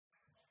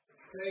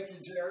Thank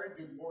you, Jared.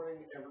 Good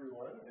morning,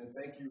 everyone, and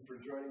thank you for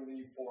joining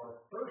me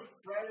for First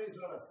Fridays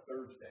on a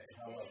Thursday.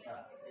 How about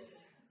that?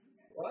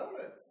 Well, I'm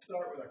going to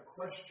start with a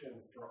question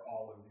for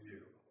all of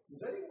you.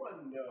 Does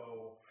anyone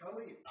know how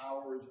many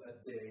hours a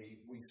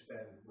day we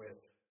spend with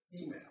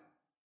email?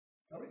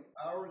 How many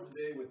hours a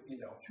day with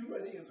email? Too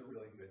many is a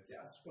really good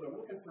guess, but I'm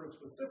looking for a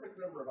specific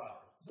number of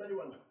hours. Does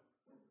anyone know?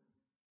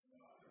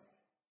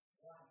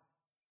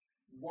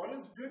 One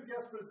is a good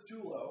guess, but it's too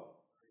low.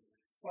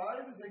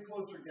 5 is a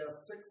closer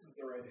guess. 6 is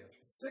the right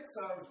answer. 6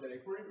 hours a day,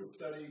 according to a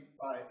study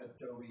by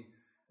Adobe,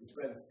 we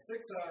spend 6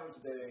 hours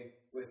a day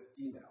with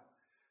email.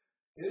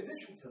 In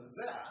addition to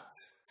that,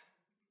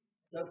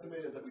 it's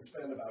estimated that we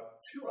spend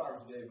about 2 hours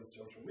a day with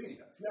social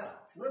media.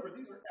 Now, remember,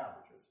 these are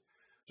averages.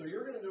 So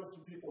you're going to know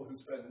some people who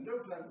spend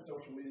no time with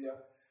social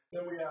media.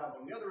 Then we have,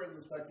 on the other end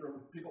of the spectrum,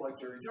 people like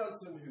Jerry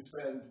Johnson, who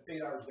spend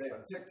 8 hours a day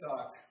on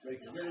TikTok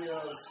making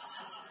videos.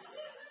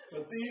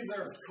 But these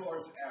are, of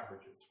course,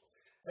 averages.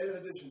 And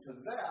in addition to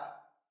that,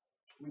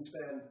 we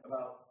spend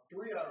about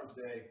 3 hours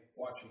a day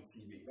watching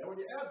TV. Now, when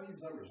you add these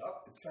numbers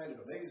up, it's kind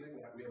of amazing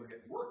that we ever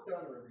get work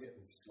done or ever get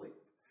any sleep.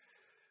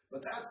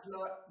 But that's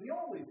not the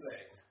only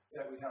thing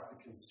that we have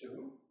to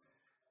consume,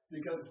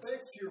 because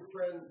thanks to your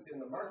friends in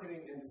the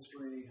marketing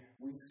industry,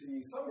 we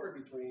see somewhere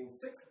between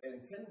 6,000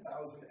 and 10,000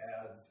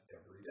 ads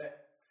every day.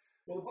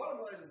 Well, the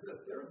bottom line is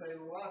this: there is a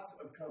lot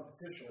of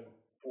competition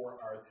for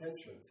our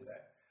attention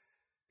today.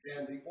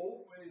 And the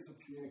old ways of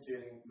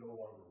communicating no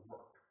longer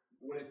work.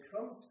 When it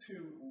comes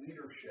to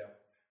leadership,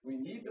 we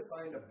need to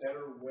find a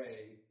better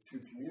way to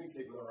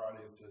communicate with our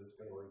audiences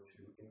in order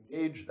to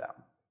engage them.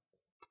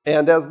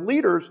 And as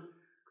leaders,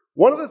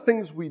 one of the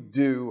things we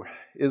do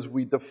is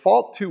we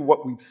default to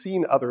what we've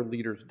seen other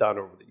leaders done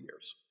over the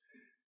years.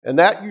 And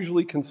that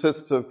usually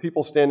consists of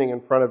people standing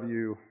in front of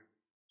you,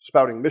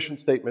 spouting mission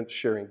statements,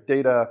 sharing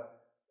data,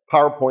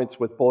 PowerPoints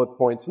with bullet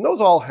points, and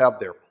those all have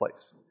their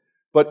place.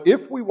 But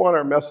if we want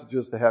our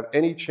messages to have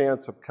any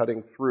chance of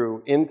cutting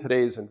through in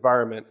today's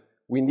environment,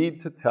 we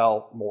need to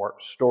tell more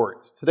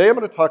stories. Today I'm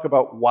going to talk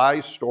about why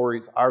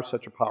stories are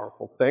such a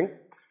powerful thing,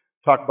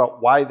 talk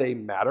about why they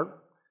matter.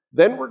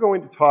 Then we're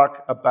going to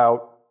talk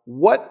about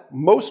what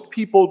most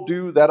people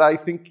do that I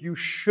think you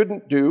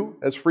shouldn't do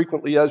as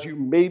frequently as you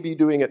may be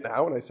doing it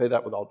now, and I say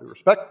that with all due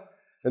respect,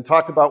 and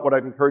talk about what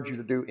I'd encourage you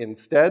to do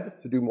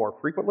instead, to do more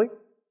frequently.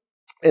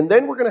 And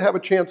then we're going to have a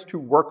chance to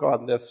work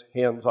on this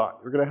hands-on.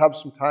 We're going to have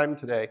some time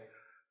today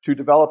to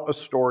develop a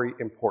story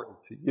important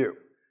to you.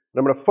 And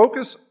I'm going to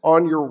focus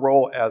on your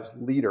role as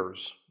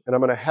leaders, and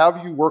I'm going to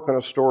have you work on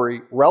a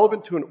story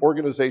relevant to an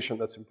organization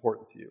that's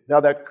important to you.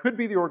 Now, that could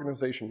be the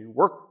organization you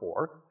work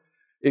for.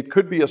 It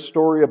could be a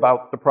story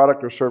about the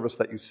product or service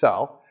that you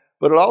sell,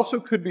 but it also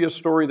could be a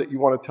story that you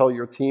want to tell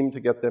your team to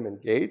get them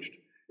engaged.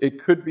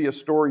 It could be a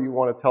story you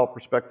want to tell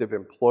prospective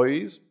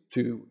employees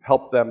to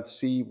help them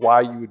see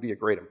why you would be a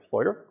great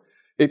employer.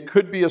 It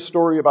could be a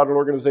story about an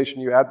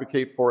organization you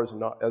advocate for as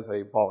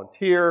a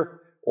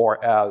volunteer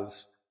or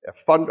as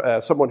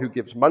someone who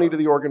gives money to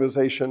the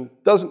organization.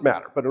 Doesn't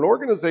matter. But an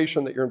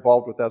organization that you're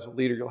involved with as a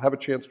leader, you'll have a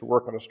chance to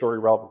work on a story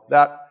relevant to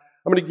that.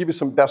 I'm going to give you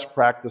some best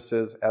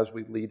practices as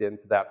we lead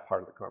into that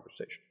part of the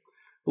conversation.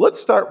 But let's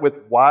start with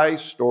why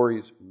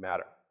stories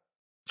matter.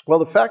 Well,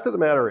 the fact of the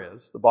matter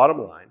is, the bottom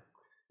line,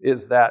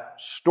 is that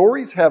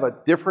stories have a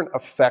different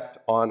effect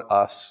on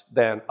us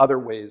than other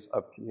ways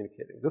of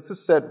communicating. This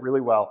is said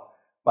really well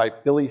by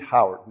Billy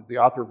Howard, who's the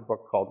author of a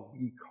book called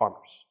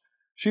E-Commerce.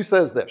 She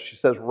says this, she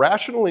says,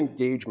 rational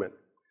engagement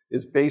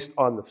is based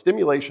on the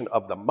stimulation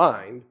of the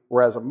mind,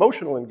 whereas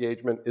emotional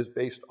engagement is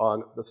based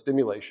on the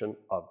stimulation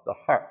of the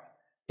heart.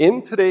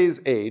 In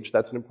today's age,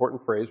 that's an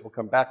important phrase, we'll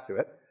come back to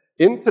it,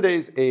 in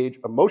today's age,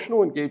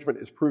 emotional engagement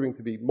is proving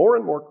to be more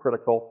and more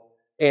critical,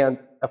 and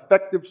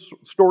effective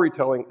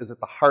storytelling is at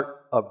the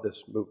heart of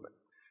this movement.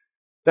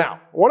 Now, I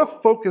want to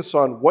focus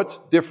on what's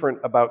different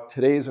about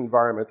today's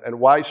environment and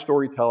why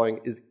storytelling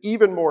is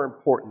even more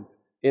important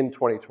in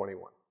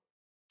 2021.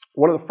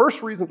 One of the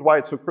first reasons why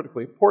it's so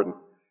critically important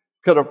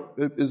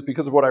is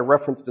because of what I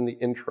referenced in the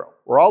intro.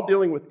 We're all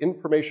dealing with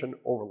information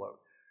overload.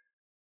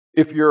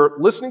 If you're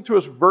listening to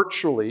us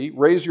virtually,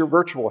 raise your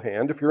virtual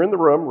hand. If you're in the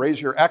room, raise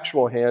your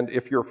actual hand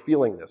if you're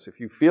feeling this. If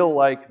you feel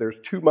like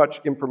there's too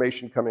much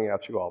information coming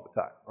at you all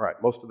the time. All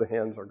right, most of the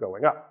hands are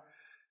going up.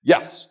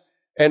 Yes,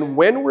 and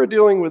when we're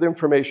dealing with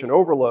information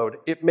overload,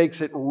 it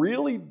makes it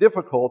really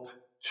difficult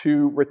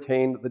to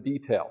retain the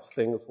details,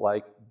 things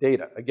like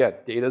data. Again,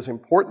 data is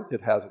important,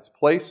 it has its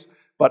place,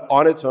 but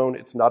on its own,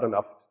 it's not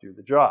enough to do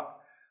the job.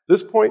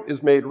 This point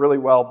is made really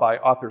well by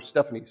author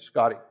Stephanie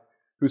Scotti,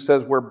 who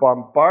says we're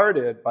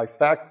bombarded by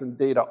facts and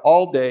data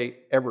all day,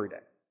 every day.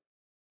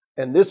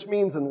 And this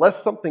means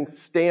unless something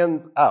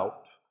stands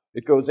out,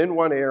 it goes in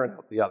one ear and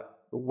out the other.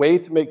 The way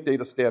to make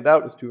data stand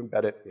out is to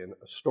embed it in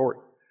a story.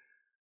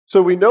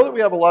 So we know that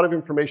we have a lot of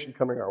information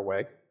coming our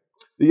way.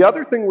 The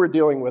other thing we're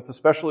dealing with,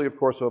 especially, of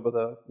course, over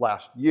the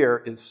last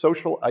year, is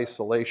social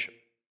isolation.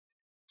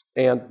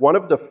 And one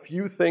of the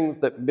few things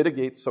that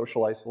mitigates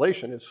social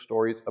isolation is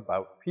stories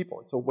about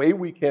people. It's a way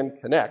we can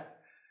connect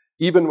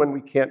even when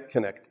we can't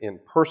connect in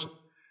person.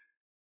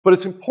 But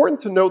it's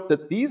important to note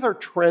that these are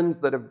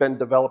trends that have been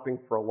developing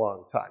for a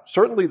long time.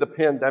 Certainly the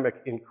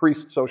pandemic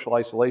increased social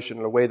isolation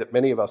in a way that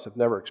many of us have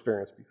never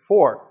experienced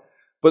before.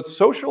 But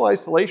social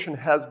isolation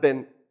has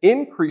been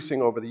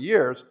increasing over the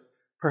years,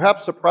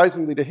 perhaps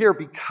surprisingly to hear,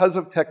 because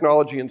of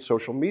technology and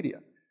social media.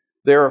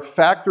 There are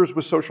factors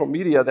with social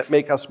media that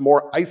make us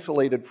more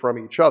isolated from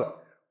each other.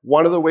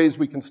 One of the ways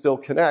we can still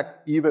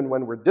connect, even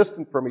when we're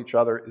distant from each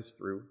other, is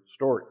through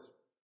stories.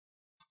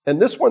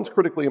 And this one's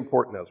critically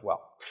important as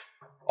well.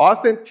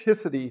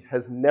 Authenticity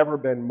has never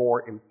been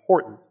more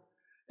important,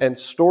 and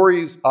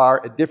stories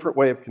are a different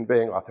way of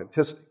conveying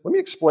authenticity. Let me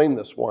explain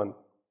this one,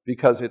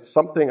 because it's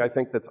something I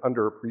think that's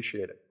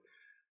underappreciated.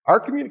 Our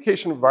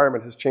communication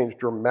environment has changed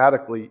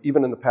dramatically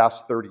even in the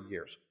past 30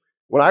 years.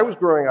 When I was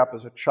growing up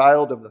as a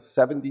child of the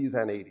 70s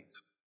and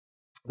 80s,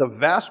 the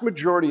vast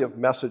majority of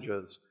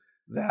messages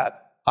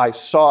that I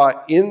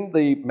saw in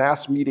the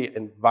mass media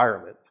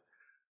environment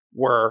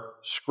were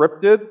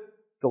scripted,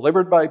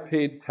 delivered by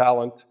paid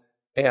talent,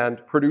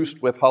 and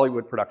produced with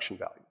Hollywood production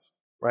values,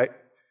 right?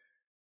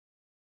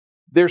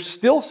 There's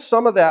still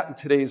some of that in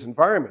today's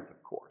environment,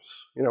 of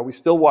course. You know, we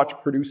still watch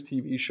produced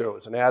TV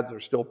shows, and ads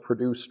are still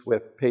produced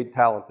with paid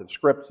talent and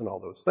scripts and all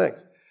those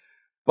things.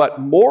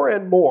 But more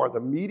and more, the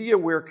media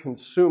we're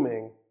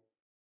consuming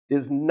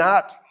is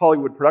not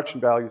Hollywood production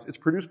values. It's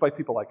produced by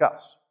people like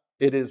us.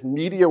 It is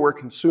media we're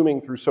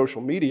consuming through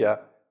social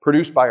media,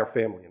 produced by our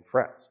family and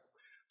friends.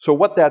 So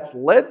what that's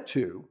led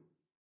to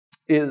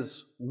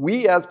is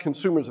we as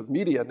consumers of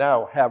media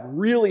now have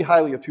really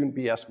highly attuned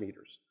BS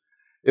meters.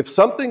 If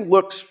something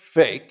looks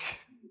fake,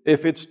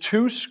 if it's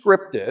too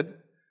scripted,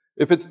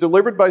 if it's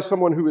delivered by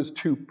someone who is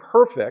too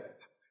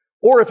perfect,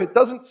 or if it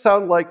doesn't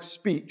sound like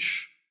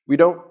speech, we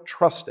don't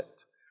trust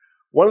it.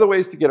 One of the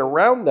ways to get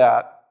around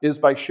that is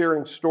by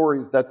sharing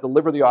stories that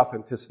deliver the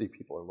authenticity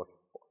people are looking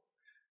for.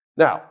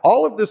 Now,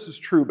 all of this is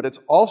true, but it's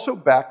also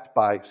backed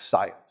by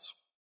science.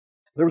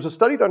 There was a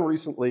study done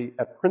recently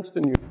at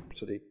Princeton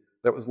University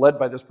that was led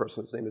by this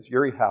person. His name is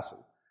Yuri Hassan.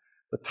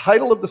 The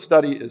title of the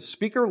study is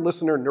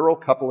Speaker-Listener Neural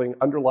Coupling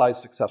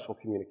Underlies Successful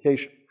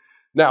Communication.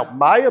 Now,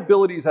 my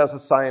abilities as a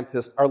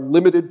scientist are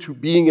limited to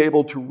being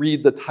able to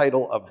read the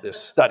title of this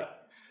study.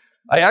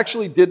 I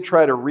actually did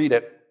try to read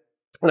it,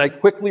 and I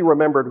quickly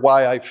remembered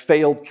why I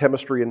failed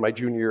chemistry in my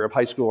junior year of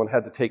high school and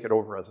had to take it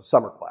over as a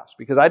summer class,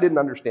 because I didn't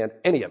understand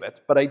any of it.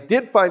 But I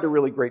did find a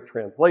really great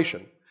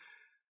translation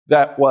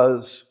that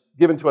was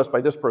given to us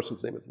by this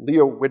person's name is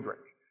Leo Widrick.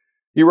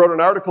 He wrote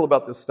an article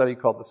about this study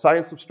called The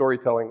Science of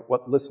Storytelling,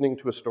 What Listening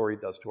to a Story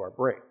Does to Our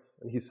Brains.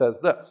 And he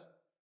says this.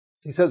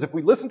 He says, if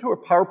we listen to a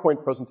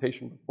PowerPoint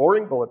presentation with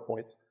boring bullet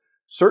points,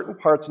 certain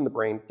parts in the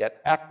brain get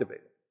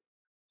activated.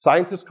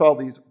 Scientists call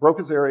these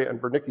Broca's area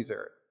and Wernicke's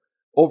area.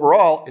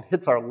 Overall, it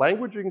hits our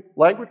language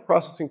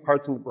processing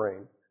parts in the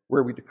brain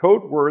where we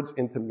decode words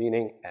into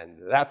meaning, and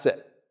that's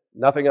it.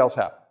 Nothing else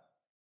happens.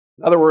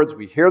 In other words,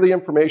 we hear the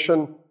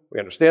information, we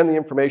understand the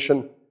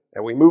information,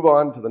 and we move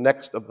on to the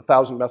next of the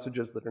 1,000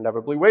 messages that are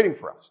inevitably waiting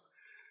for us.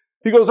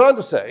 He goes on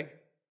to say,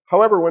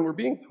 however, when we're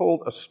being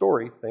told a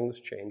story, things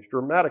change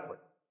dramatically.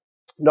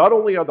 Not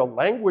only are the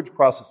language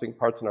processing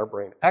parts in our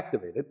brain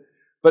activated,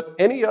 but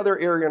any other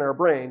area in our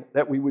brain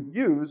that we would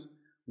use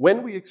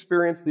when we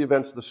experience the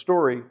events of the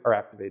story are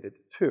activated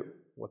too.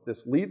 What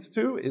this leads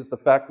to is the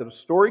fact that a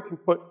story can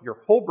put your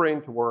whole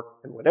brain to work,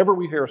 and whenever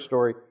we hear a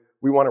story,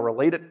 we want to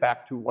relate it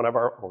back to one of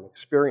our own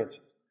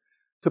experiences.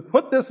 To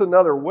put this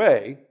another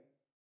way,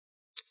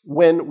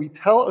 when we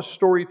tell a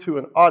story to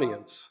an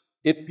audience,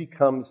 it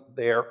becomes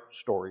their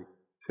story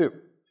too.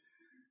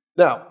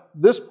 Now,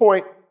 this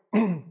point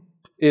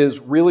is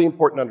really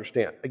important to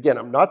understand. Again,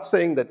 I'm not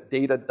saying that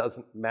data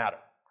doesn't matter,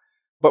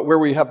 but where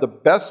we have the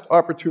best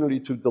opportunity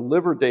to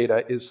deliver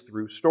data is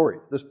through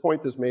stories. This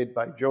point is made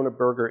by Jonah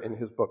Berger in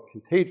his book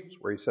Contagious,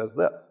 where he says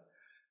this.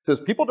 He says,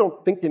 people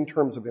don't think in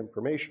terms of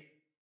information.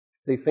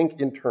 They think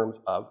in terms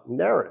of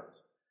narratives.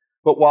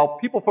 But while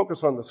people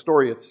focus on the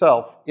story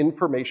itself,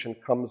 information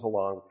comes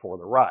along for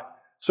the ride.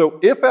 So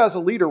if, as a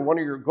leader, one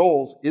of your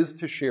goals is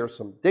to share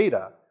some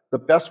data, the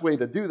best way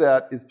to do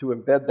that is to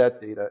embed that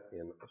data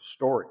in a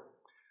story.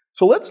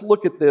 So let's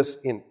look at this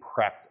in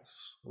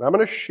practice. And I'm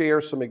going to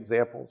share some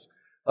examples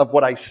of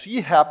what I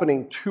see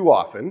happening too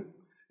often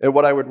and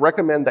what I would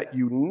recommend that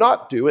you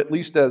not do, at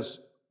least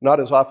not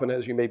as often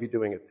as you may be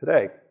doing it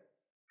today,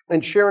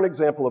 and share an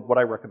example of what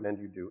I recommend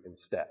you do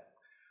instead.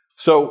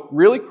 So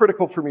really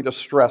critical for me to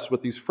stress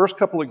with these first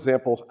couple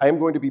examples, I am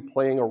going to be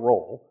playing a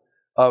role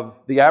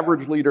of the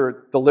average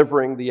leader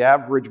delivering the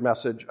average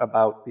message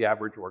about the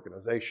average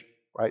organization,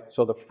 right?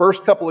 So the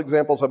first couple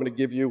examples I'm going to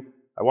give you,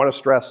 I want to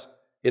stress,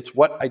 it's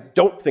what I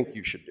don't think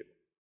you should do.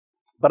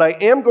 But I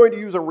am going to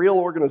use a real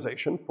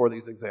organization for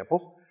these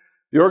examples.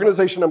 The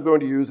organization I'm going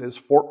to use is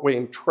Fort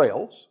Wayne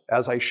Trails,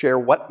 as I share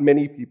what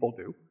many people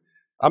do.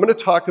 I'm going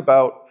to talk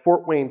about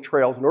Fort Wayne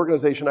Trails, an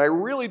organization I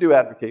really do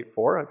advocate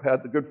for. I've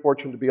had the good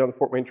fortune to be on the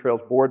Fort Wayne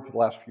Trails board for the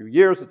last few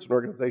years. It's an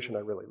organization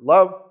I really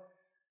love.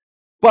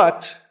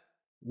 But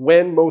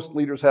when most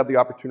leaders have the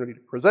opportunity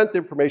to present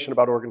information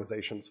about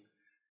organizations,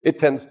 it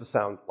tends to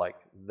sound like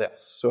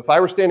this. So if I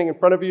were standing in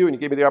front of you and you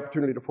gave me the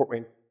opportunity to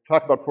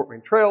talk about Fort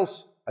Wayne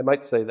Trails, I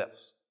might say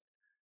this.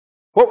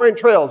 Fort Wayne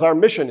Trails, our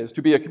mission is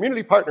to be a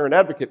community partner and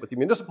advocate with the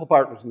municipal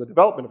partners in the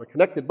development of a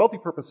connected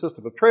multi-purpose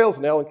system of trails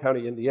in Allen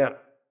County, Indiana.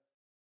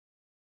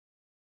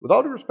 With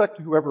all due respect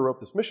to whoever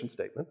wrote this mission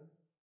statement,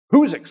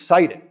 who's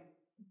excited?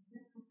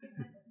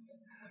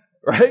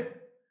 Right?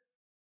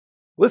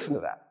 Listen to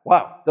that.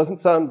 Wow, doesn't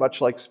sound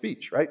much like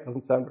speech, right?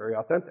 Doesn't sound very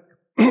authentic.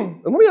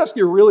 And let me ask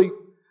you a really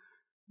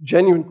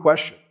genuine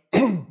question.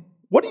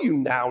 What do you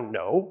now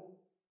know?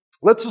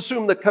 Let's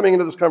assume that coming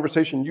into this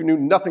conversation, you knew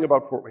nothing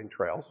about Fort Wayne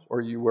Trails,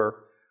 or you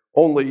were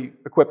only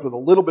equipped with a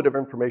little bit of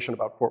information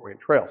about Fort Wayne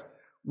Trails.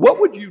 What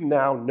would you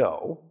now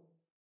know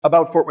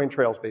about Fort Wayne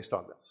Trails based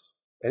on this?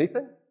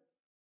 Anything?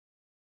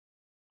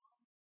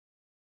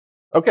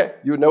 Okay,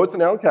 you would know it's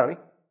in Allen County.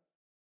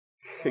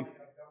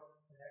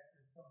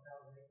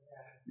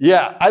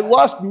 Yeah, I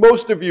lost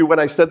most of you when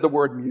I said the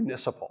word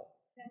municipal.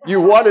 You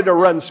wanted to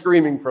run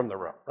screaming from the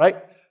room, right?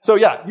 So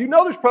yeah, you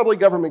know there's probably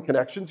government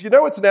connections. You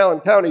know it's in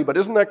Allen County, but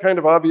isn't that kind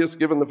of obvious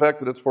given the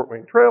fact that it's Fort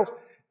Wayne Trails?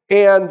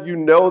 And you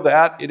know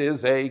that it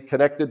is a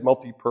connected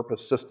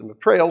multi-purpose system of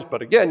trails,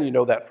 but again, you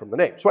know that from the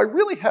name. So I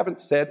really haven't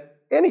said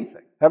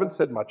anything, haven't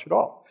said much at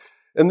all.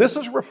 And this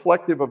is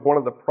reflective of one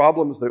of the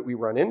problems that we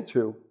run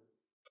into,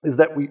 is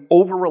that we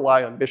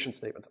over-rely on mission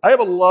statements. I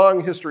have a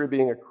long history of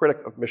being a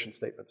critic of mission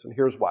statements, and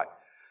here's why.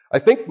 I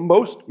think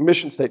most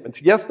mission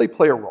statements, yes, they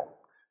play a role,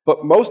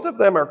 but most of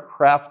them are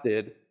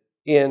crafted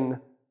in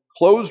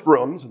closed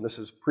rooms, and this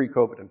is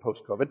pre-COVID and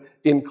post-COVID,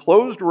 in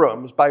closed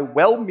rooms by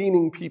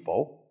well-meaning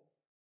people,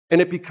 and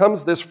it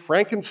becomes this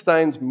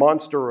Frankenstein's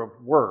monster of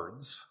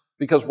words,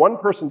 because one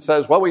person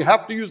says, well, we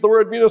have to use the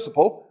word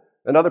municipal,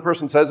 another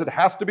person says it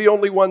has to be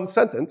only one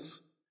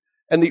sentence,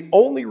 and the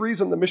only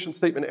reason the mission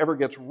statement ever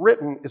gets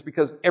written is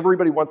because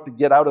everybody wants to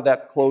get out of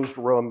that closed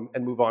room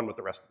and move on with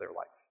the rest of their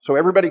life. So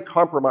everybody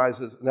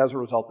compromises, and as a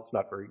result, it's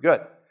not very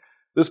good.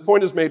 This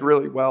point is made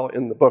really well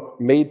in the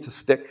book Made to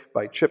Stick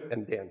by Chip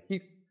and Dan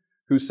Heath,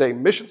 who say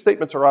mission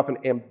statements are often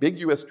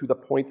ambiguous to the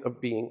point of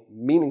being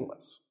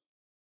meaningless,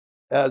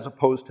 as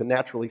opposed to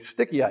naturally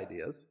sticky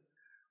ideas,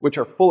 which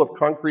are full of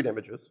concrete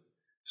images.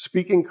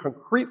 Speaking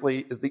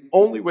concretely is the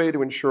only way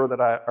to ensure that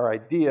our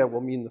idea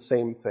will mean the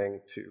same thing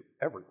to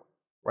everyone,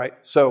 right?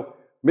 So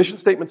mission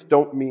statements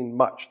don't mean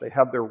much. They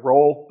have their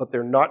role, but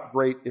they're not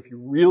great if you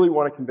really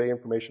want to convey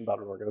information about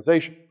an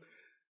organization.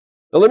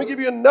 Now let me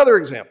give you another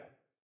example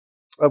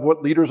of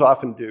what leaders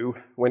often do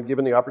when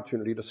given the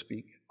opportunity to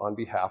speak on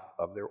behalf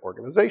of their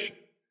organization.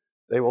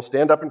 They will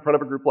stand up in front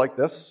of a group like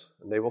this,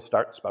 and they will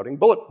start spouting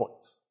bullet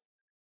points.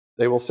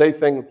 They will say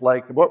things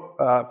like,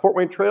 Fort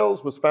Wayne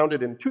Trails was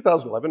founded in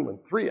 2011 when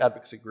 3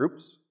 advocacy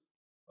groups,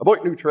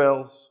 Aboit New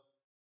Trails,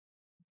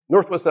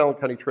 Northwest Allen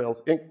County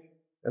Trails, Inc.,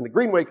 and the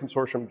Greenway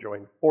Consortium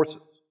joined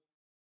forces.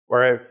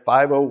 We're a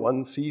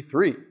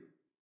 501c3.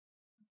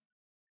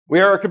 We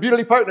are a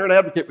community partner and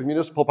advocate with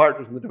municipal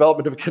partners in the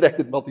development of a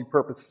connected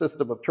multi-purpose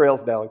system of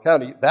trails in Allen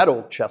County, that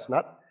old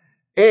chestnut,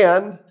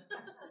 and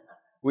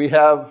we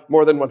have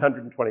more than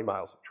 120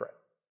 miles of trail.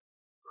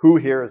 Who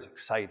here is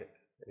excited?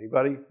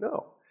 Anybody?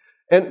 No.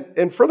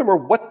 And furthermore,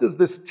 what does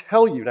this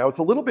tell you? Now, it's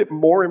a little bit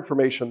more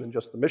information than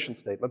just the mission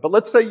statement, but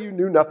let's say you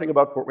knew nothing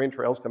about Fort Wayne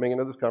Trails coming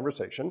into this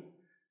conversation,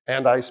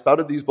 and I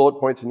spouted these bullet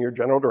points in your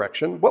general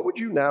direction. What would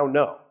you now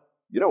know?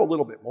 You know a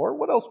little bit more.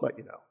 What else might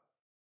you know?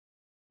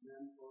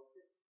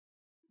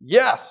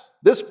 Yes,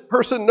 this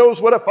person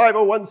knows what a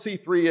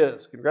 501c3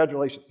 is.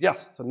 Congratulations.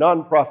 Yes, it's a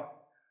nonprofit.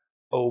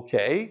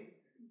 Okay.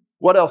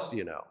 What else do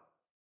you know?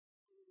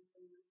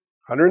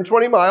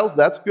 120 miles,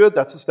 that's good.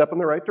 That's a step in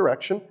the right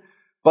direction.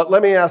 But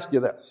let me ask you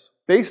this.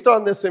 Based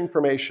on this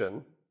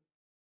information,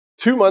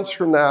 2 months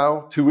from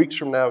now, 2 weeks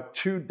from now,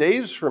 2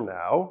 days from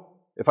now,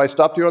 if I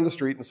stopped you on the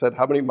street and said,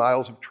 how many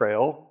miles of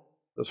trail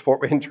does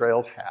Fort Wayne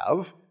Trails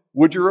have,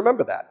 would you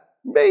remember that?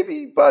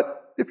 Maybe,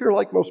 but if you're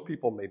like most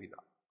people, maybe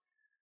not.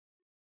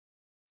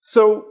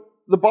 So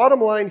the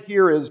bottom line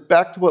here is,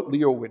 back to what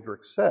Leo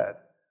Widrick said,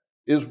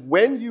 is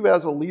when you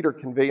as a leader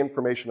convey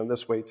information in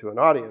this way to an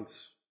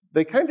audience,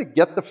 they kind of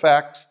get the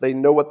facts, they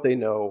know what they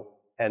know,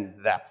 and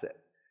that's it.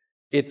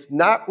 It's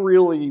not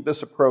really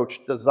this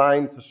approach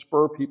designed to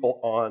spur people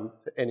on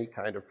to any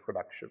kind of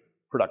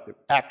productive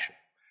action.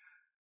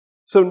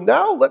 So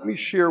now let me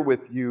share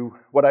with you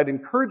what I'd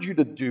encourage you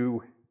to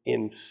do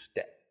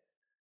instead.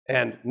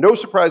 And no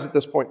surprise at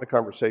this point in the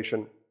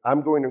conversation,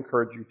 I'm going to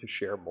encourage you to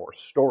share more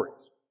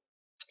stories.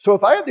 So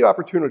if I had the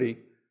opportunity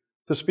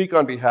to speak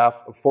on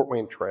behalf of Fort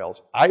Wayne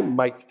Trails, I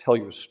might tell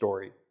you a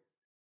story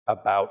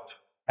about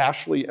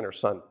Ashley and her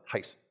son,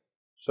 Tyson.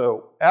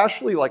 So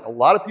Ashley, like a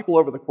lot of people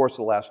over the course of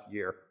the last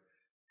year,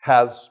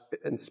 has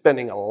been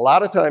spending a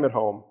lot of time at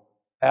home,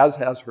 as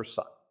has her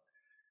son.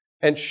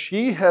 And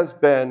she has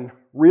been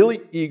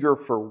really eager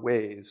for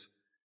ways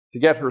to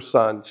get her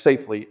son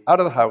safely out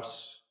of the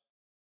house,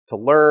 to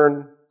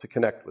learn, to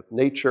connect with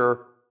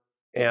nature,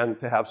 and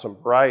to have some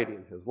variety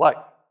in his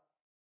life.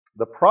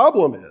 The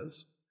problem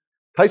is,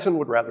 Tyson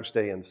would rather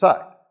stay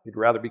inside. He'd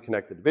rather be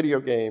connected to video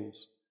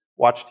games,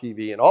 watch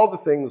TV, and all the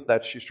things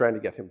that she's trying to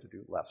get him to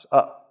do less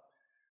of.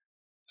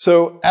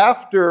 So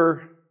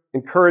after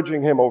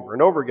encouraging him over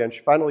and over again,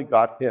 she finally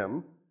got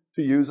him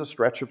to use a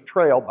stretch of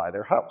trail by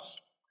their house.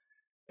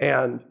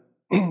 And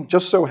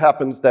just so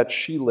happens that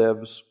she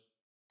lives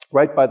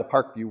right by the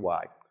Parkview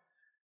Y.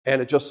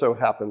 And it just so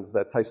happens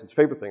that Tyson's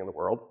favorite thing in the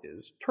world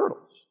is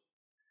turtles.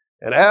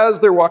 And as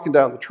they're walking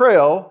down the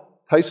trail,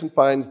 Tyson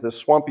finds this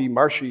swampy,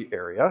 marshy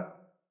area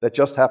that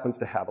just happens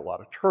to have a lot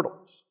of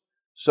turtles.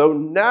 So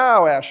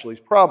now Ashley's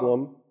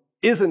problem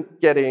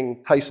isn't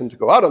getting Tyson to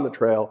go out on the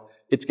trail,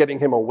 it's getting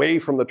him away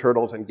from the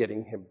turtles and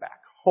getting him back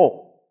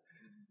home.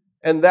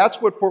 And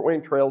that's what Fort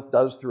Wayne Trails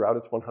does throughout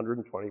its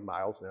 120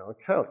 miles now in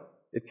county.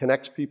 It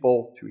connects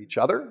people to each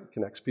other, it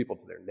connects people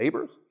to their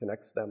neighbors, it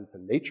connects them to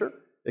nature,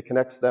 it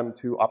connects them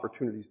to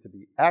opportunities to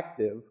be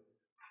active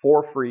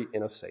for free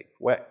in a safe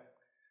way.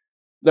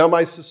 Now,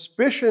 my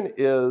suspicion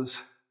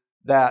is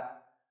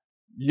that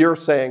you're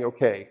saying,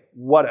 okay,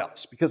 what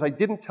else? Because I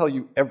didn't tell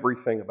you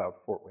everything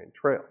about Fort Wayne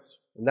Trails,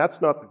 and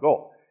that's not the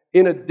goal.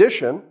 In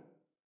addition,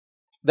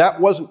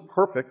 that wasn't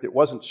perfect, it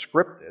wasn't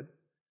scripted,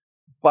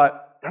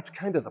 but that's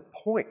kind of the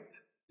point,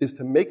 is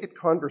to make it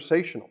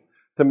conversational,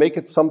 to make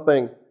it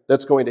something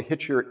that's going to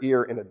hit your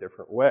ear in a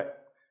different way.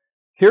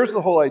 Here's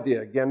the whole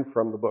idea, again,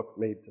 from the book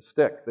Made to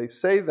Stick. They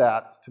say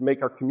that to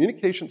make our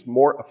communications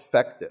more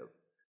effective,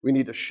 we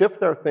need to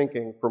shift our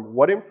thinking from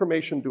what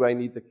information do I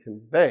need to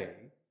convey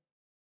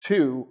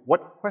to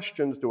what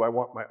questions do I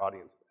want my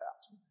audience to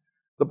ask.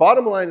 The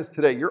bottom line is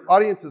today, your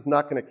audience is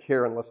not going to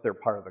care unless they're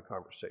part of the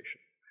conversation.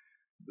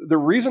 The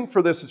reason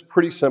for this is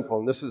pretty simple,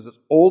 and this is as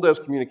old as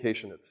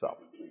communication itself.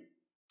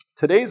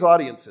 Today's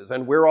audiences,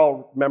 and we're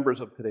all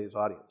members of today's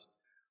audience,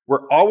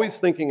 we're always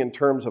thinking in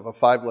terms of a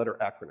 5-letter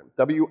acronym,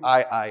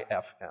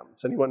 WIIFM.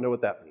 Does anyone know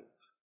what that means?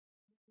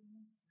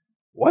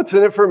 What's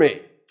in it for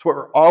me? It's what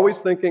we're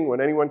always thinking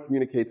when anyone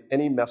communicates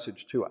any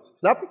message to us.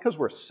 It's not because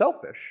we're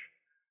selfish,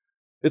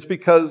 it's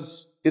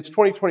because it's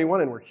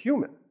 2021 and we're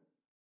human.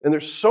 And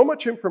there's so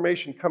much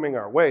information coming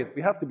our way that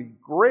we have to be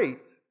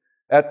great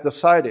at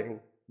deciding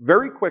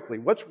very quickly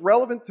what's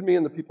relevant to me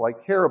and the people I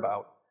care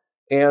about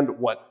and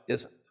what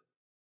isn't.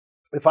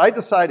 If I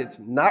decide it's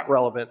not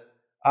relevant,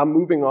 I'm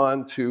moving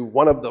on to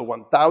one of the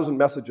 1,000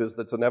 messages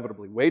that's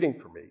inevitably waiting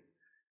for me.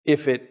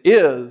 If it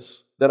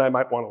is, then I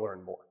might want to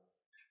learn more.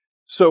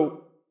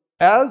 So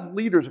as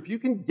leaders, if you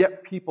can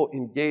get people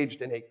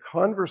engaged in a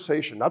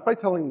conversation, not by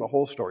telling them the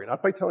whole story,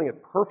 not by telling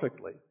it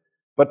perfectly,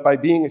 but by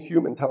being a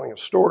human telling a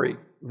story,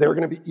 they're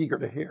going to be eager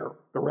to hear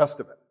the rest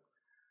of it.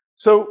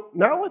 So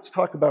now let's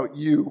talk about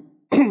you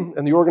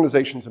and the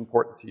organizations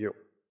important to you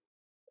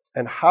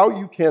and how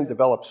you can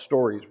develop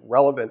stories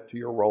relevant to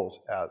your roles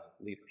as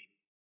leaders.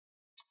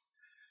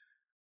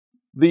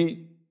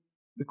 The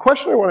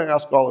question I want to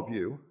ask all of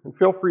you, and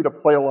feel free to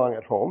play along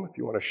at home if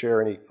you want to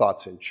share any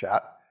thoughts in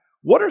chat,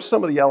 what are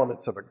some of the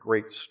elements of a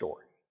great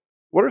story?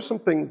 What are some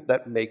things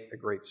that make a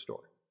great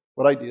story?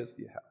 What ideas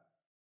do you have?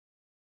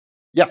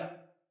 Yes?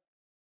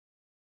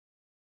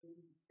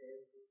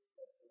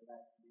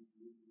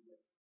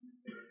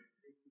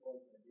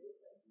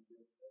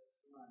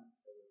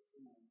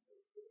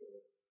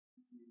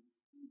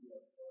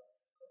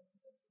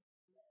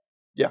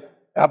 Yeah,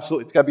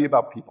 absolutely. It's got to be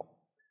about people.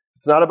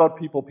 It's not about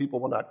people. People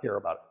will not care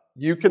about it.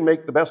 You can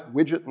make the best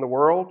widget in the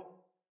world.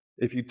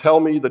 If you tell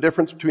me the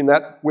difference between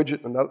that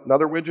widget and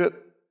another widget,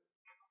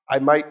 I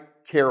might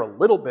care a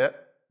little bit,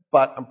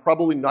 but I'm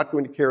probably not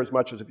going to care as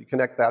much as if you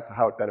connect that to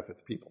how it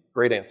benefits people.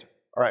 Great answer.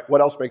 All right, what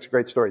else makes a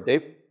great story?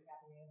 Dave?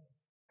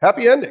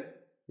 Happy ending.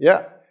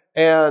 Yeah.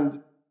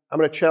 And I'm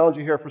going to challenge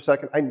you here for a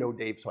second. I know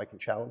Dave, so I can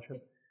challenge him.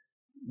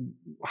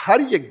 How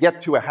do you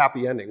get to a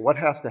happy ending? What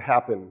has to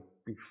happen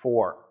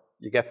before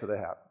you get to the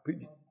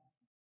happy?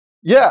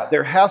 Yeah,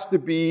 there has to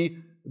be,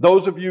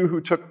 those of you who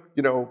took,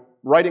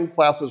 writing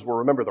classes will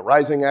remember the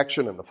rising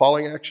action and the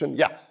falling action.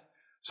 Yes.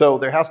 So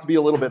there has to be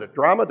a little bit of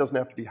drama. It doesn't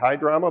have to be high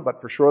drama,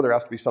 but for sure there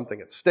has to be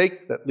something at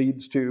stake that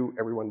leads to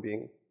everyone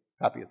being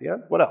happy at the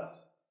end. What else?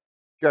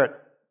 Jared?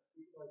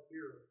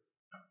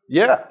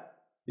 Yeah.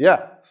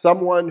 Yeah.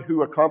 Someone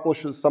who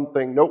accomplishes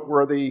something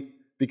noteworthy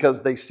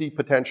because they see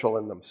potential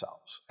in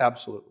themselves.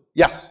 Absolutely.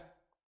 Yes.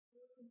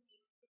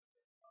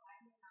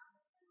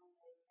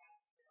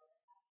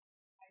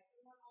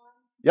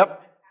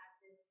 Yep.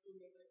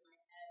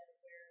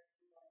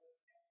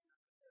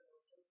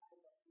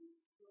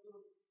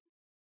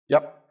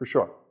 Yep, for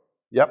sure.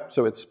 Yep,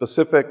 so it's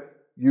specific,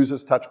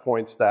 uses touch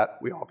points that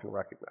we all can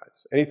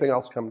recognize. Anything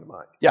else come to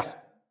mind? Yes?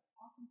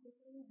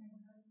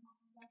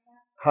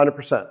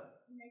 100%.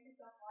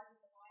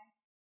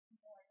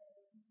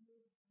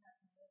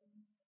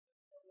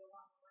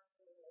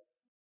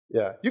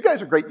 Yeah, you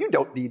guys are great. You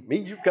don't need me.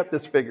 You've got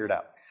this figured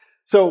out.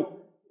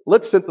 So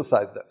let's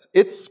synthesize this.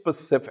 It's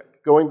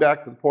specific. Going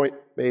back to the point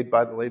made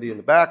by the lady in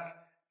the back,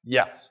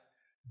 yes.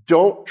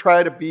 Don't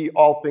try to be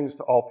all things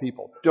to all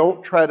people.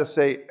 Don't try to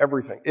say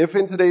everything. If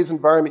in today's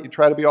environment you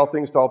try to be all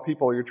things to all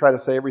people, or you try to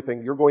say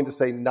everything, you're going to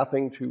say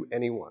nothing to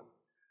anyone,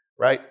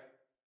 right?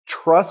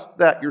 Trust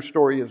that your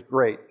story is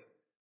great.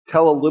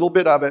 Tell a little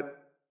bit of it,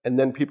 and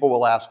then people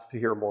will ask to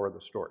hear more of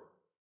the story.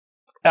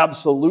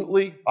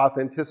 Absolutely,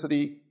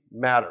 authenticity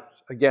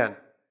matters. Again,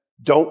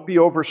 don't be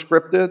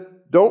over-scripted.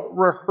 Don't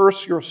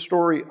rehearse your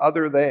story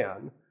other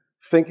than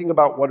thinking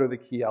about what are the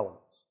key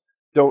elements.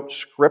 Don't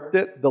script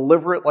it.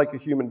 Deliver it like a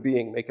human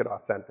being. Make it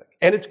authentic.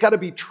 And it's got to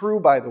be true,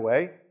 by the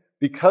way.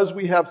 Because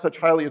we have such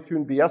highly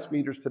attuned BS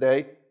meters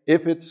today,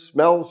 if it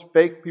smells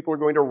fake, people are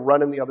going to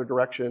run in the other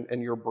direction,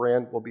 and your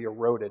brand will be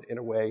eroded in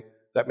a way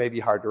that may be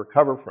hard to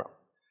recover from.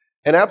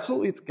 And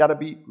absolutely, it's got to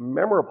be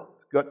memorable.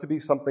 It's got to be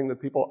something that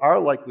people are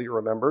likely to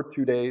remember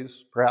 2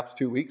 days, perhaps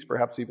 2 weeks,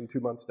 perhaps even 2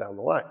 months down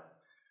the line.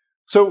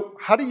 So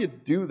how do you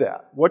do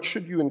that? What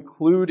should you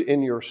include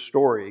in your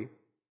story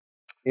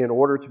in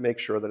order to make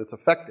sure that it's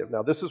effective?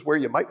 Now, this is where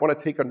you might want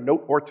to take a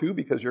note or two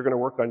because you're going to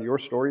work on your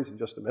stories in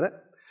just a minute.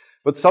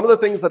 But some of the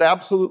things that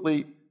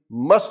absolutely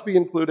must be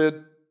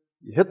included,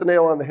 you hit the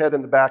nail on the head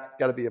in the back, it's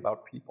got to be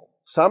about people.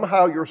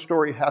 Somehow your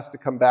story has to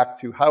come back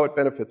to how it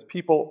benefits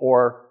people,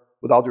 or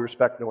with all due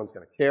respect, no one's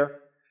going to care.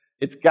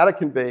 It's got to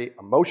convey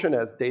emotion,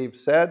 as Dave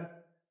said,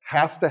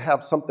 has to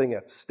have something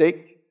at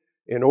stake.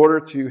 In order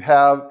to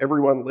have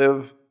everyone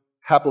live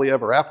happily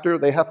ever after,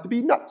 they have to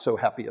be not so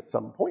happy at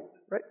some point,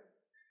 right?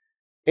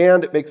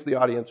 And it makes the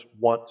audience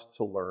want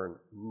to learn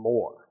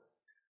more.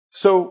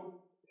 So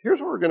here's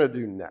what we're going to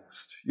do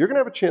next. You're going to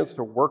have a chance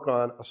to work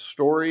on a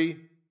story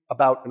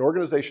about an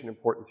organization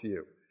important to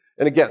you.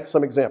 And again,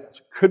 some examples.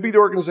 It could be the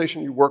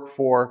organization you work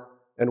for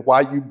and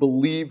why you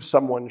believe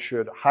someone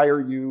should hire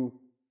you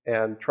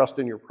and trust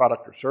in your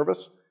product or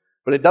service,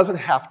 but it doesn't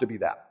have to be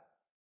that.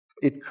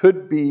 It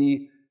could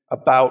be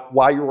about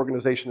why your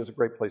organization is a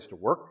great place to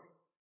work.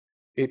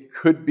 It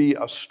could be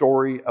a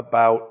story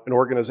about an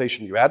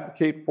organization you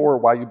advocate for,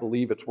 why you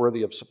believe it's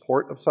worthy of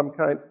support of some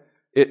kind.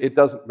 It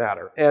doesn't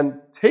matter.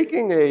 And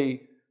taking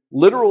a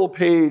literal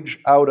page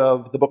out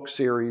of the book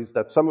series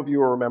that some of you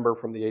will remember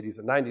from the 80s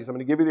and 90s, I'm going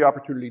to give you the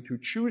opportunity to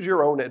choose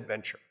your own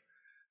adventure,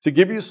 to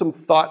give you some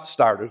thought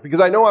starters,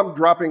 because I know I'm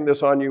dropping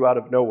this on you out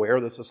of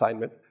nowhere, this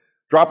assignment,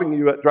 dropping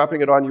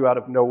it on you out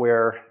of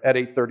nowhere at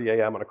 8:30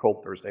 a.m. on a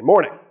cold Thursday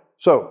morning.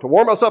 So to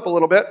warm us up a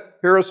little bit,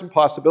 here are some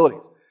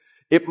possibilities.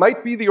 It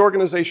might be the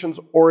organization's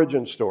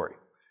origin story.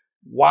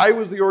 Why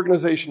was the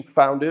organization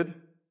founded?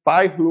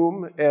 By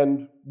whom?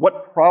 And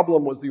what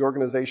problem was the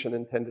organization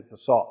intended to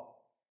solve?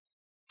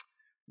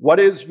 What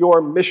is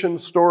your mission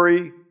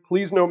story?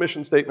 Please, no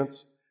mission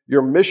statements.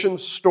 Your mission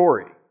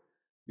story,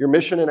 your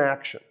mission in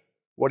action.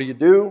 What do you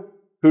do?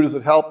 Who does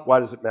it help? Why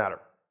does it matter?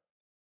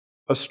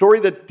 A story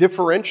that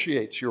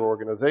differentiates your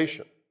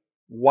organization.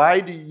 Why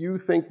do you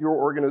think your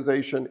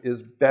organization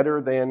is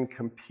better than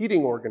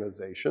competing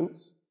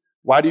organizations?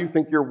 Why do you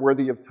think you're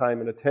worthy of time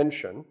and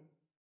attention?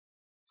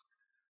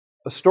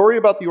 A story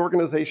about the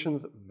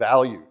organization's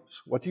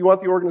values. What do you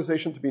want the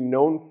organization to be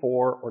known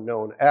for or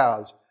known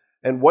as?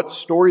 And what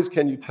stories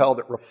can you tell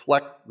that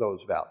reflect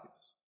those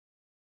values?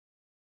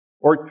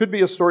 Or it could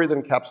be a story that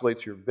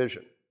encapsulates your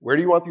vision. Where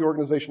do you want the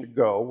organization to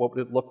go? What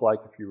would it look like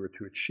if you were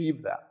to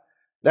achieve that?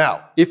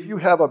 Now, if you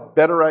have a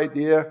better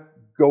idea,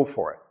 go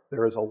for it.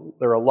 There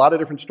are a lot of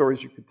different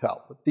stories you could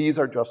tell, but these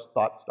are just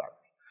thought starters.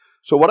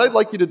 So what I'd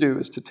like you to do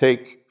is to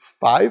take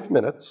 5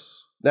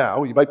 minutes.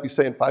 Now, you might be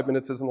saying 5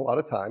 minutes isn't a lot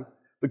of time.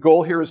 The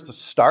goal here is to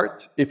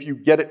start. If you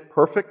get it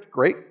perfect,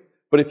 great.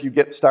 But if you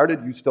get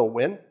started, you still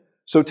win.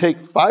 So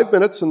take 5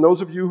 minutes, and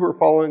those of you who are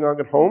following along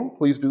at home,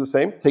 please do the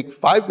same. Take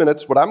 5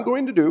 minutes. What I'm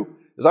going to do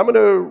is I'm going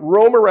to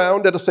roam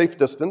around at a safe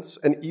distance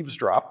and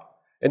eavesdrop.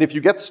 And if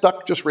you get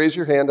stuck, just raise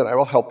your hand and I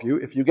will help you.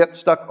 If you get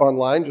stuck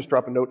online, just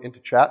drop a note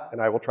into chat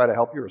and I will try to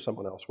help you, or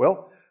someone else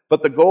will.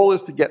 But the goal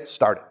is to get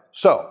started.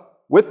 So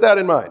with that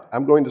in mind,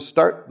 I'm going to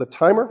start the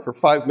timer for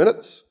 5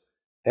 minutes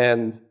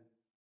and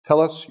tell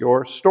us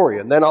your story.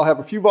 And then I'll have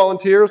a few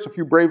volunteers, a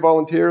few brave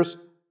volunteers,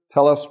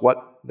 tell us what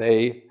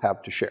they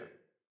have to share.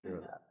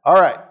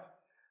 All right.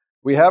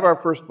 We have our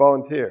first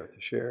volunteer to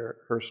share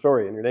her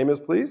story. And your name is,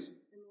 please?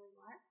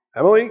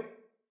 Emily.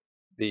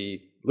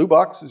 The blue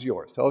box is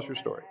yours. Tell us your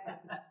story.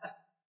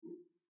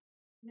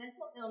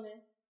 Mental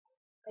illness,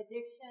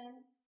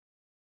 addiction,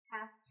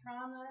 past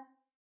trauma,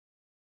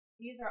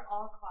 these are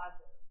all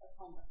causes of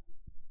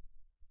homelessness.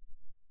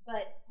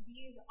 But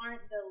these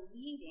aren't the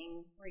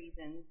leading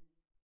reasons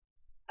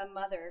a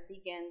mother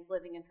begins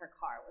living in her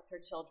car with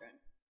her children.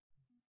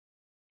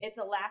 It's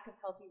a lack of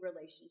healthy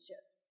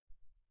relationships.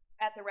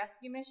 At the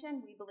Rescue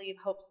Mission, we believe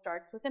hope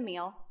starts with a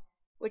meal,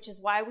 which is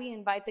why we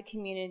invite the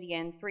community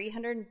in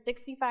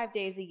 365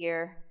 days a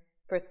year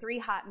for 3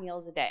 hot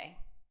meals a day.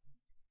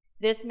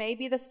 This may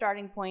be the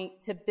starting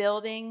point to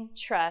building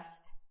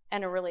trust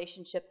and a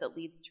relationship that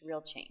leads to real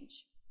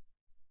change.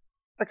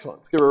 Excellent.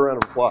 Let's give her a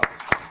round of applause.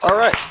 All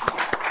right.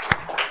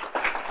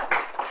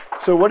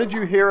 So what did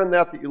you hear in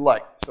that you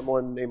liked?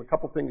 Someone name a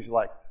couple things you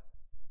liked.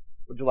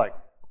 What'd you like?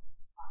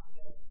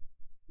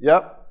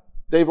 Yep.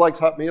 Dave likes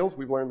hot meals.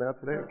 We've learned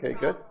that today. Okay,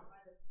 good.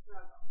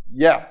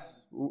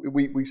 Yes.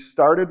 We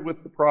started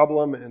with the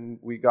problem and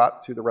we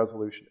got to the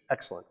resolution.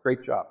 Excellent.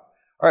 Great job.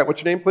 All right.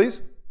 What's your name,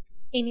 please?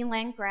 Amy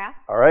Landgraf.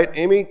 All right,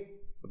 Amy,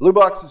 the blue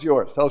box is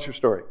yours. Tell us your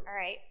story. All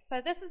right. so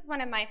this is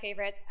one of my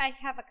favorites. I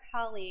have a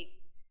colleague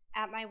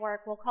at my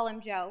work. We'll call him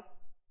Joe.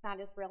 It's not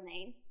his real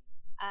name.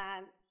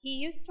 He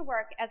used to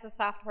work as a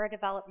software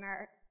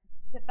developer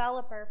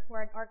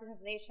for an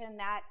organization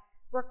that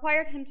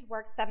required him to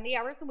work 70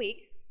 hours a week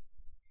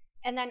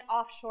and then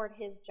offshored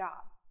his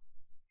job.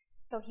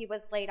 So he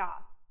was laid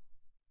off.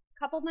 A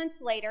couple months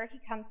later, he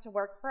comes to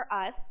work for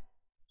us.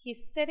 He's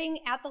sitting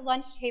at the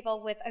lunch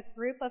table with a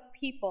group of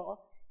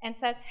people and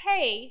says,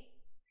 hey,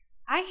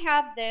 I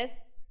have this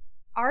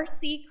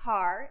RC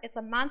car. It's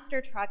a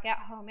monster truck at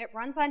home. It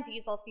runs on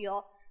diesel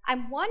fuel.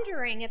 I'm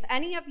wondering if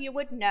any of you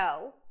would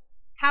know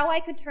how I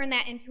could turn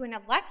that into an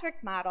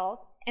electric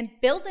model and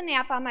build an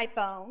app on my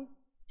phone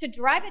to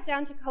drive it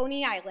down to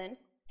Coney Island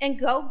and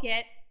go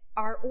get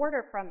our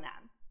order from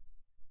them.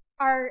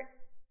 Our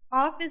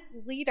office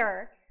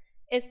leader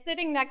is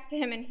sitting next to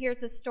him and hears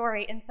the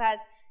story and says,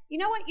 you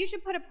know what, you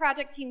should put a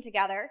project team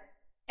together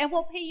and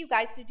we'll pay you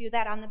guys to do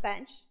that on the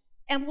bench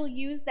and we'll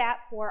use that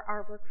for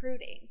our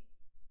recruiting.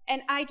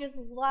 And I just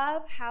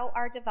love how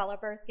our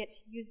developers get to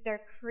use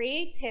their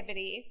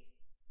creativity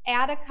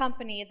at a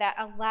company that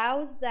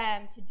allows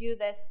them to do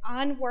this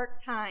on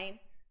work time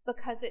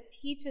because it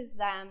teaches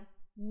them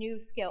new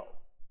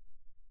skills.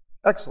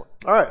 Excellent.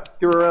 All right, let's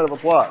give her a round of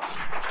applause.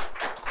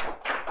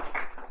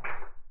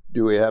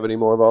 Do we have any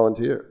more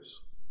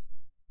volunteers?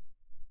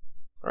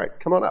 All right,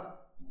 come on up.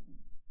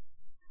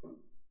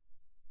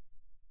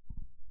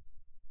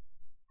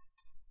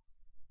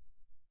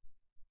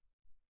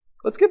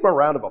 Let's give him a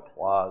round of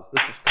applause.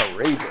 This is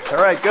courageous.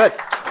 All right, good.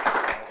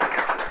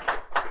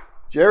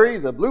 Jerry,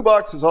 the blue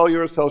box is all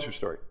yours. Tell us your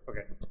story.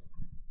 Okay.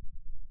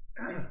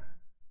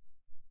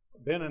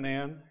 Ben and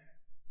Ann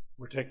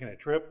were taking a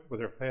trip with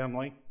their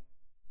family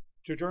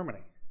to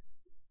Germany,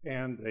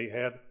 and they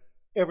had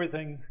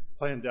everything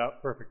planned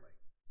out perfectly.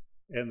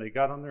 And they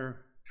got on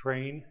their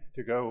train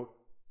to go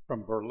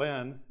from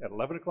Berlin at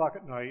 11 o'clock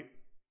at night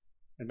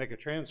and make a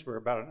transfer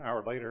about an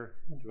hour later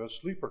into a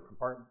sleeper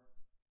compartment.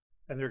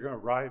 And they're going to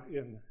arrive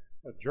in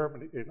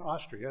Germany, in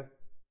Austria,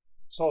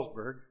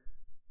 Salzburg,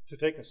 to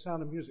take a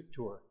Sound of Music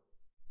tour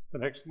the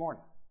next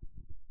morning.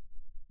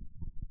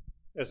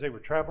 As they were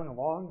traveling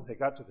along, they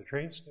got to the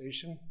train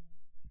station,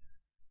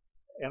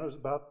 and it was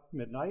about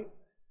midnight.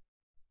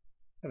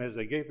 And as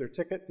they gave their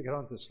ticket to get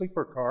onto the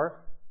sleeper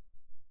car,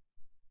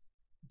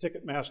 the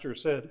ticket master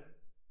said,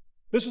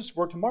 "This is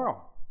for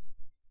tomorrow.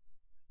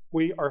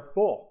 We are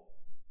full."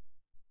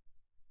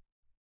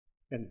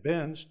 And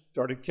Ben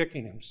started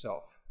kicking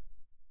himself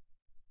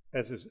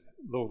as his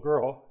little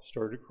girl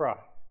started to cry.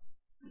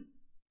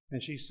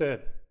 And she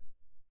said,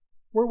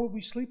 "Where will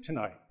we sleep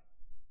tonight?"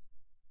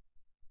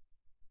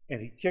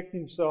 And he kicked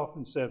himself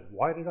and said,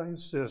 "Why did I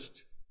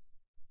insist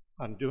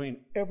on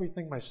doing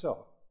everything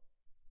myself?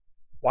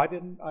 Why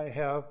didn't I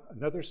have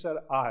another set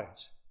of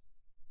eyes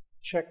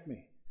check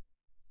me?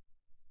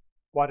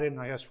 Why didn't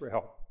I ask for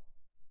help?"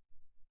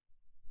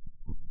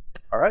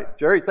 All right,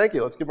 Jerry, thank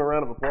you. Let's give him a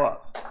round of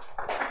applause.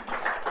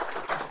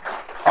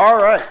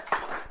 All right.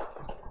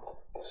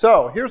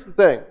 So here's the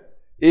thing.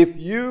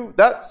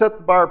 That set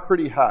the bar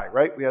pretty high,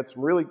 right? We had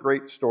some really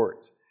great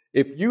stories.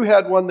 If you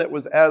had one that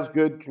was as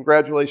good,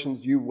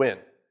 congratulations, you win.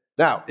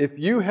 Now, if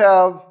you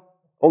have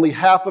only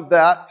half of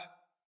that,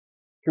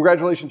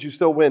 congratulations, you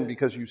still win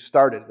because you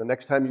started. The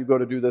next time you go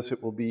to do this,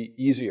 it will be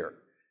easier.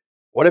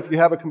 What if you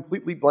have a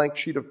completely blank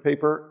sheet of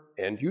paper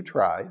and you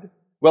tried?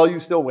 Well, you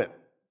still win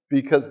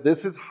because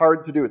this is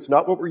hard to do. It's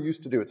not what we're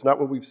used to do. It's not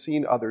what we've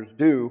seen others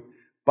do,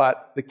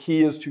 but the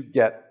key is to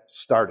get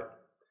started.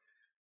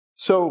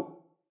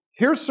 So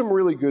here's some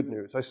really good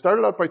news. I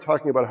started out by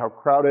talking about how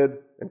crowded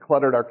and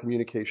cluttered our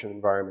communication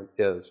environment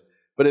is,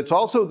 but it's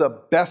also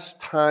the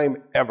best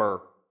time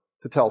ever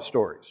to tell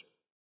stories.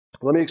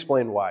 Let me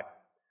explain why.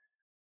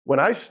 When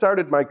I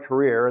started my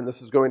career, and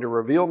this is going to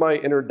reveal my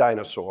inner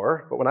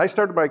dinosaur, but when I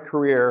started my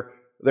career,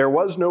 there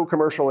was no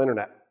commercial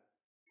internet.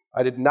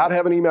 I did not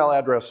have an email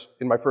address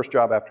in my first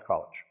job after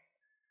college.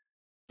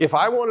 If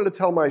I wanted to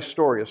tell my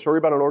story, a story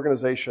about an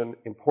organization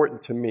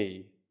important to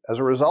me, as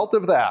a result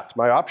of that,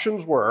 my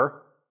options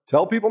were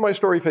tell people my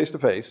story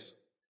face-to-face,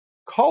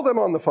 call them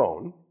on the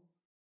phone,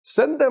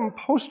 send them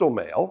postal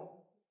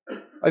mail.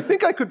 I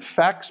think I could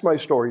fax my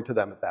story to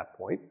them at that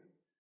point.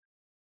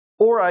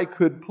 Or I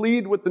could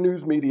plead with the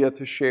news media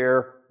to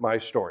share my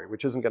story,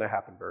 which isn't going to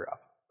happen very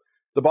often.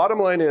 The bottom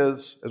line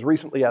is, as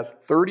recently as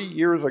 30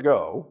 years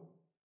ago,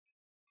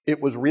 it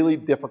was really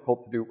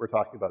difficult to do what we're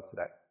talking about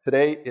today.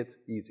 Today, it's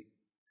easy.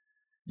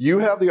 You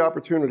have the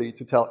opportunity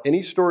to tell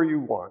any story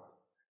you want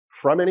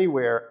from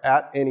anywhere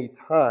at any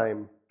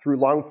time through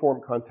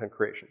long-form content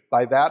creation.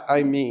 By that,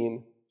 I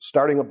mean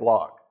starting a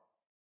blog,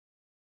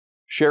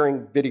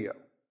 sharing video,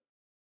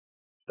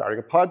 starting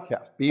a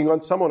podcast, being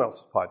on someone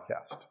else's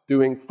podcast,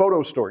 doing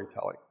photo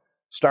storytelling,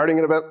 starting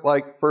an event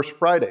like First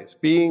Fridays,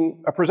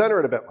 being a presenter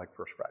at an event like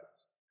First Fridays.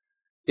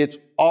 It's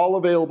all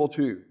available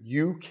to you.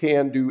 You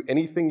can do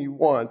anything you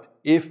want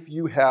if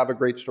you have a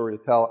great story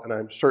to tell, and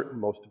I'm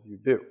certain most of you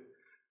do.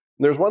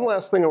 And there's one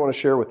last thing I want to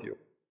share with you.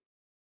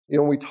 You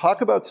know, when we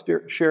talk about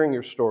sharing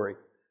your story,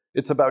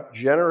 It's about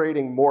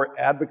generating more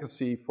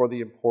advocacy for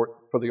the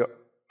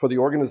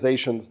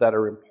organizations that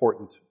are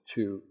important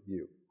to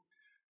you.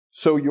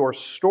 So your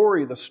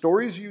story, the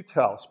stories you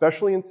tell,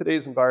 especially in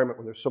today's environment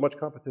when there's so much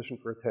competition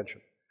for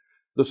attention,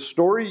 the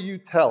story you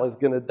tell is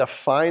going to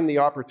define the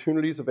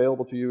opportunities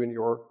available to you in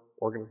your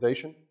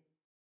organization.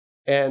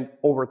 And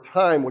over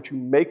time, what you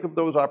make of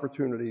those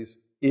opportunities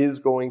is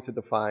going to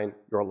define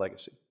your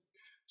legacy.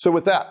 So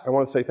with that, I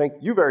want to say thank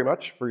you very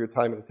much for your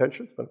time and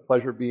attention. It's been a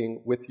pleasure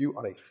being with you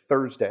on a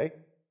Thursday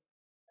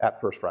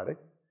at First Friday.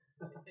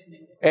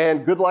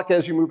 And good luck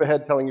as you move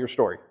ahead telling your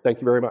story.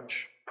 Thank you very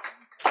much.